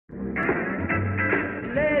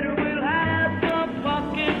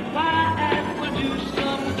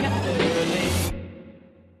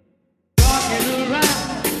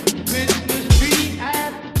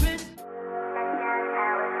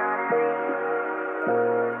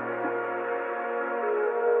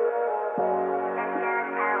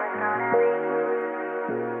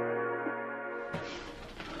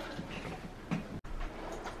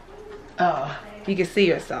you can see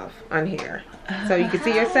yourself on here. So you can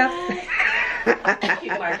see yourself. I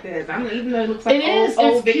keep like this. I mean, even though it looks like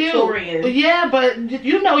old Victorian. Cute. Yeah, but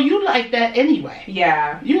you know you like that anyway.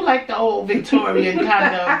 Yeah. You like the old Victorian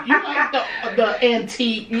kind of. You like the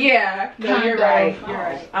antique. Yeah. No, you're right. You're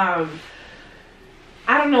right.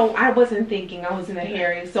 I don't know. I wasn't thinking. I was in a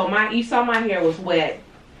hurry. So you saw my hair was wet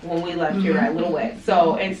when we left here, right? A little wet.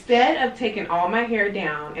 So instead of taking all my hair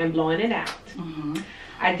down and blowing it out,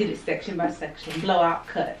 I did it section by section, blowout,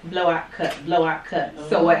 cut, blowout, cut, blowout, cut.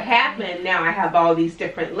 So what happened, now I have all these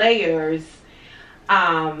different layers.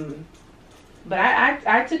 But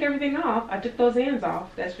I took everything off. I took those ends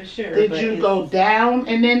off, that's for sure. Did you go down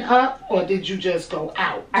and then up, or did you just go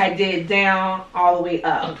out? I did down all the way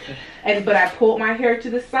up. Okay. But I pulled my hair to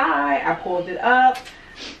the side. I pulled it up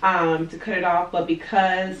to cut it off. But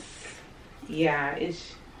because, yeah,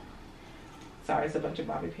 it's a bunch of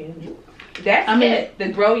bobby pins. That's it. The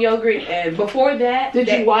Grow yogurt, and before that, did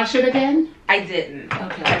you wash it again? I didn't.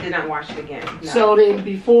 Okay. I did not wash it again. No. So then,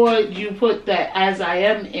 before you put that As I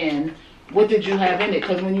Am in, what did you have in it?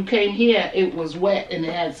 Because when you came here, it was wet and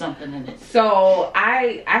it had something in it. So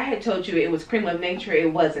I had told you it was Cream of Nature.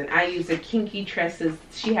 It wasn't. I used a Kinky Tresses.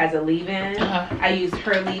 She has a leave-in. I used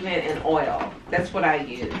her leave-in and oil. That's what I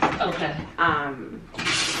used. Okay.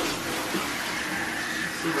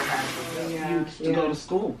 You used to go to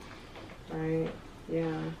school. Right. Yeah.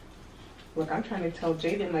 Look, I'm trying to tell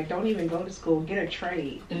Jaden, like, don't even go to school. Get a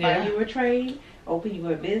trade. Buy you a trade. Open you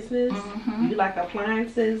a business. You like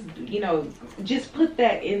appliances. You know, just put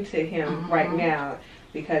that into him right now,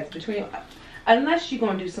 because unless you're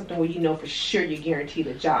going to do something where you know for sure you're guaranteed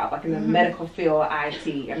a job, like in the medical field,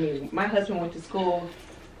 IT. I mean, my husband went to school.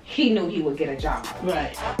 He knew he would get a job.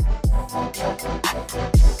 Right.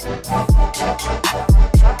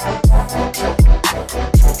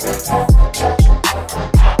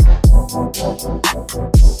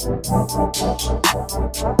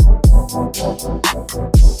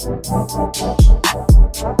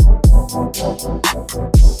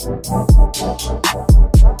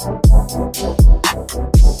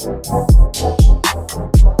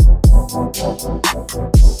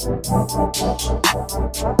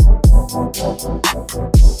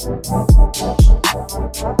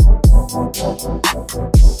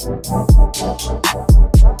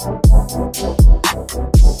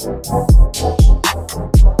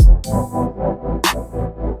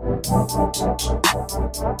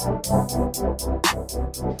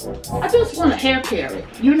 I just want to hair care it,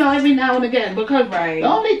 you know, every now and again, because the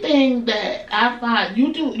only thing that I find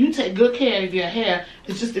you take good care of your hair,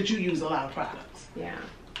 it's just that you use a lot of products. Yeah.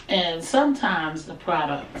 And sometimes the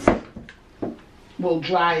products will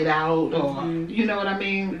dry it out, or you know what I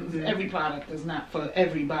mean. Every product is not for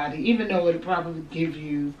everybody, even though it'll probably give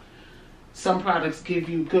you, some products give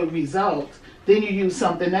you good results. Then you use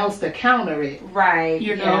something else to counter it. Right.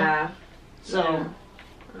 You know. Yeah. So. Yeah.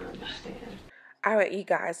 I understand. All right, you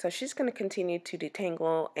guys, so she's going to continue to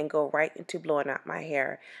detangle and go right into blowing out my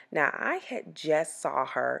hair. Now, I had just saw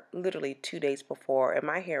her literally 2 days before, and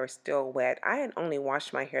my hair is still wet. I had only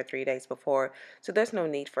washed my hair 3 days before, so there's no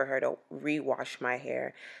need for her to re-wash my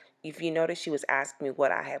hair. If you notice, she was asking me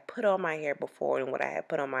what I had put on my hair before and what I had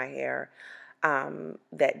put on my hair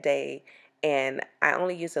that day. And I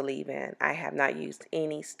only use a leave-in. I have not used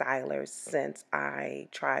any stylers since I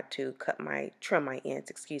tried to trim my ends,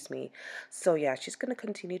 excuse me. So yeah, she's going to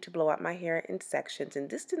continue to blow out my hair in sections. And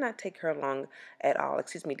this did not take her long at all.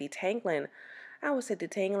 Excuse me, detangling, I would say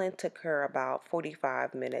detangling took her about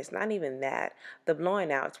 45 minutes. Not even that. The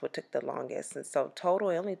blowing out is what took the longest. And so total,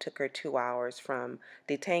 it only took her 2 hours from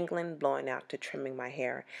detangling, blowing out to trimming my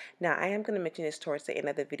hair. Now, I am going to mention this towards the end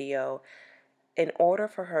of the video. In order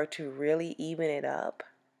for her to really even it up,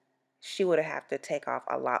 she would have to take off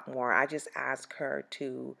a lot more. I just asked her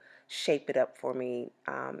to shape it up for me,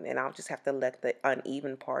 and I'll just have to let the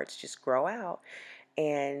uneven parts just grow out.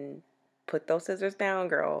 And put those scissors down,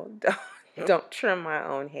 girl. Don't trim my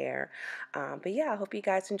own hair. But yeah, I hope you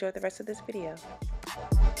guys enjoy the rest of this video.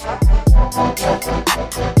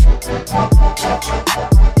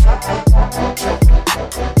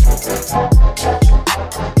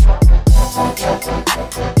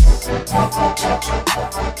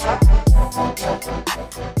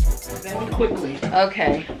 Quickly.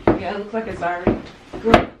 Okay. Yeah, it looks like it's already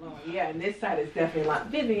good. Yeah, and this side is definitely like,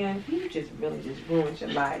 Vivian, you just really just ruined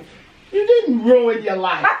your life. You didn't ruin your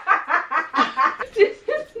life.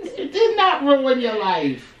 You did not ruin your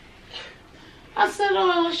life. I said,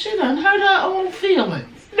 oh, she done hurt her own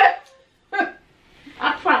feelings.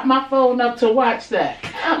 I propped my phone up to watch that.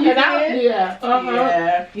 You did? Yeah.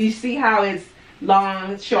 Yeah. You see how it's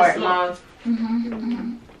long, short, long.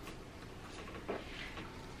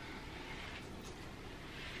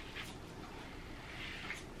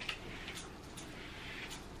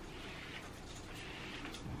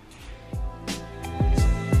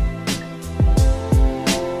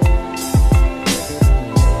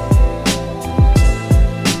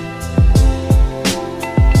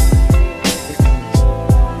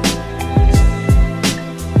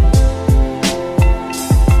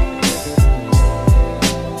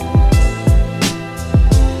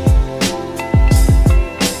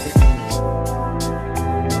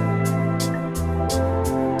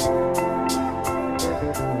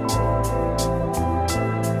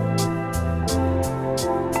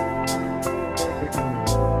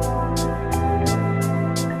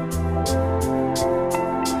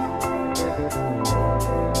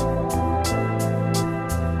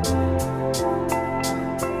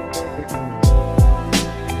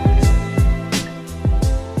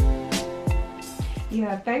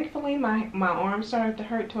 my arm started to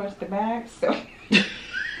hurt towards the back, so.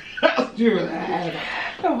 You're right.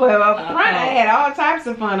 But up front, I had all types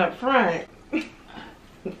of fun up front.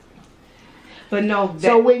 But no.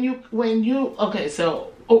 So when you okay,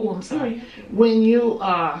 so I'm sorry. When you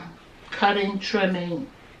are cutting, trimming,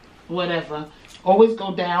 whatever, always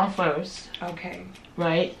go down first. Okay.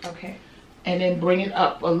 Right. Okay. And then bring it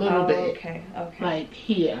up a little bit. Okay. Okay. Like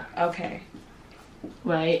here. Okay.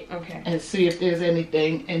 Right. Okay. And see if there's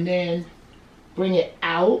anything, and then bring it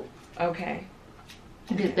out. Okay.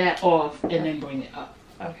 Get that off, and then bring it up.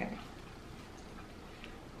 Okay.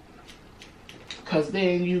 Because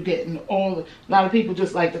then you getting all. A lot of people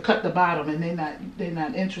just like to cut the bottom, and they're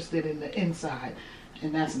not interested in the inside,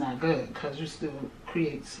 and that's not good because you still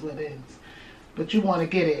create split ends. But you want to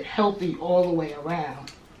get it healthy all the way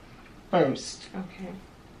around first. Okay.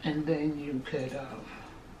 And then you could.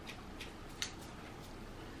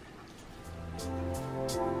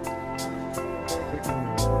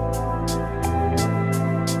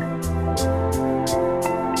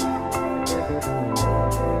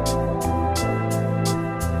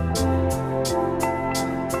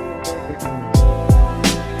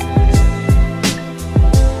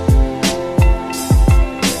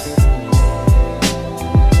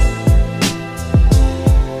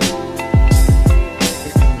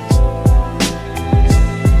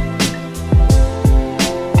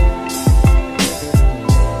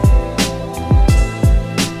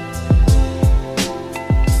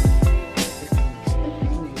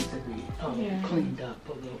 Cleaned up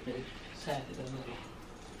a little bit, sat it a little.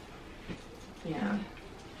 Yeah.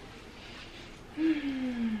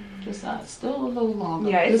 This side's still a little longer.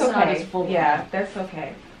 Yeah, it's this okay. Side is full. Yeah, that's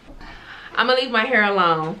okay. I'm gonna leave my hair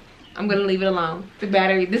alone. I'm gonna leave it alone. The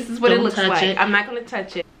battery. This is what Don't it looks touch like. it. I'm not gonna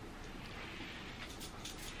touch it.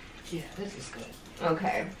 Yeah, this is good.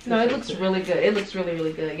 Okay. No, it looks really good. It looks really,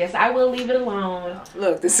 really good. Yes, I will leave it alone.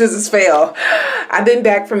 Look, the scissors fell. I've been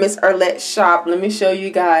back from Miss Arlette's shop. Let me show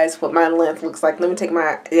you guys what my length looks like. Let me take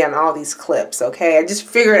my down all these clips, okay? I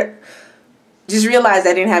just realized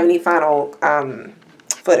I didn't have any final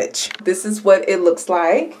footage. This is what it looks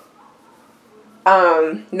like.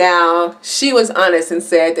 Now, she was honest and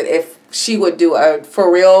said that if she would do a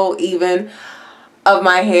for real even of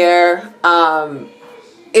my hair,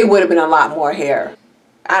 it would have been a lot more hair.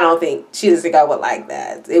 I don't think, she doesn't think I would like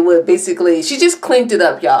that. It would basically, she just cleaned it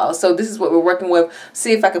up, y'all. So this is what we're working with.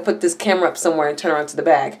 See if I can put this camera up somewhere and turn around to the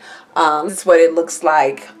back. This is what it looks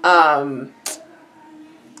like,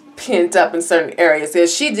 pinned up in certain areas there.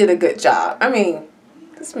 She did a good job. I mean,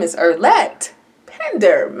 this Miss Arlette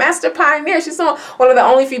Pender, Master Pioneer. She's one of the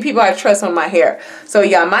only few people I trust on my hair. So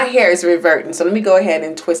yeah, my hair is reverting. So let me go ahead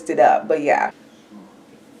and twist it up. But yeah.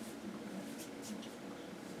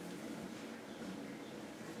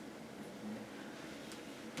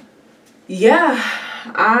 She,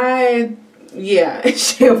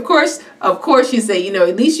 of course she said, you know,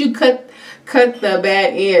 at least you cut the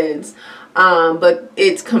bad ends, but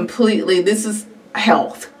it's completely, this is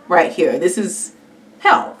health right here. This is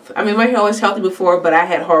health. I mean, my hair was healthy before, but I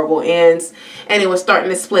had horrible ends, and it was starting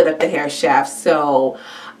to split up the hair shaft. So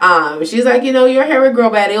she's like, you know, your hair will grow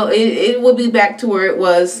back. It will be back to where it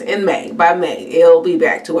was in May. By May, it'll be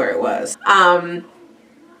back to where it was. I'm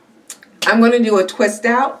going to do a twist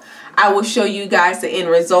out. I will show you guys the end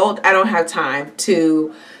result. I don't have time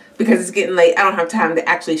to, because it's getting late, I don't have time to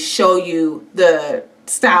actually show you the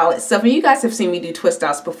style itself. And you guys have seen me do twist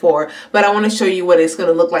outs before, but I want to show you what it's going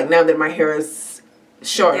to look like now that my hair is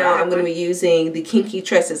short. Now I'm going to be using the Kinky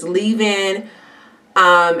Tresses leave-in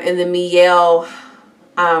and the Miele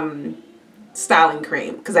styling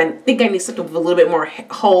cream, because I think I need something with a little bit more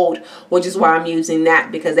hold, which is why I'm using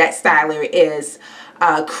that, because that styler is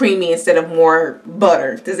creamy instead of more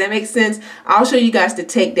butter. Does that make sense? I'll show you guys the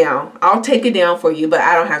takedown. I'll take it down for you, but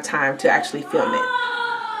I don't have time to actually film it.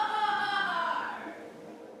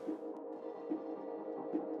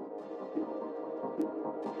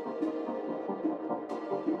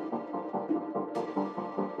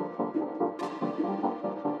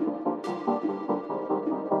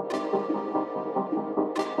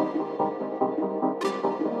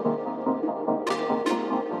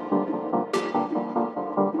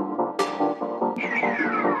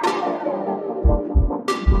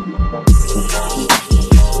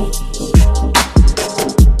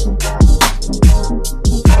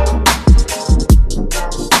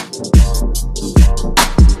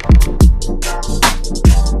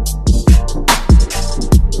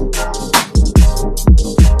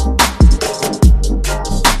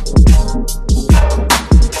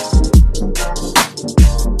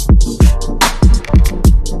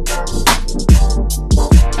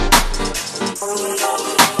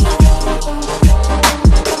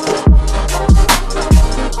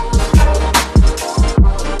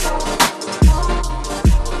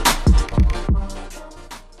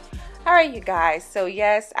 guys, so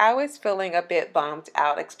yes, I was feeling a bit bummed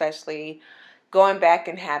out, especially going back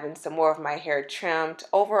and having some more of my hair trimmed.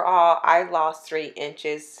 Overall, I lost 3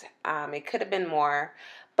 inches. It could have been more,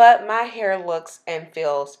 but my hair looks and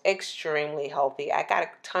feels extremely healthy. I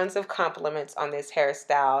got tons of compliments on this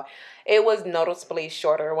hairstyle. It was noticeably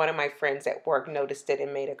shorter. One of my friends at work noticed it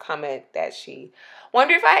and made a comment that she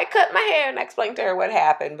wondered if I had cut my hair, and I explained to her what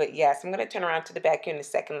happened. But yes, I'm going to turn around to the back here in a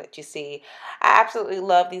second and let you see. I absolutely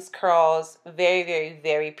love these curls. Very, very,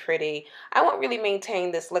 very pretty. I won't really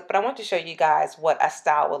maintain this look, but I want to show you guys what a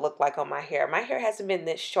style would look like on my hair. My hair hasn't been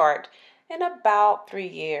this short in about 3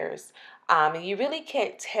 years. And you really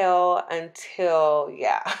can't tell until,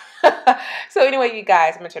 yeah. So anyway, you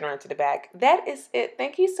guys, I'm going to turn around to the back. That is it.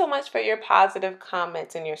 Thank you so much for your positive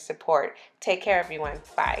comments and your support. Take care, everyone.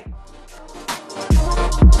 Bye.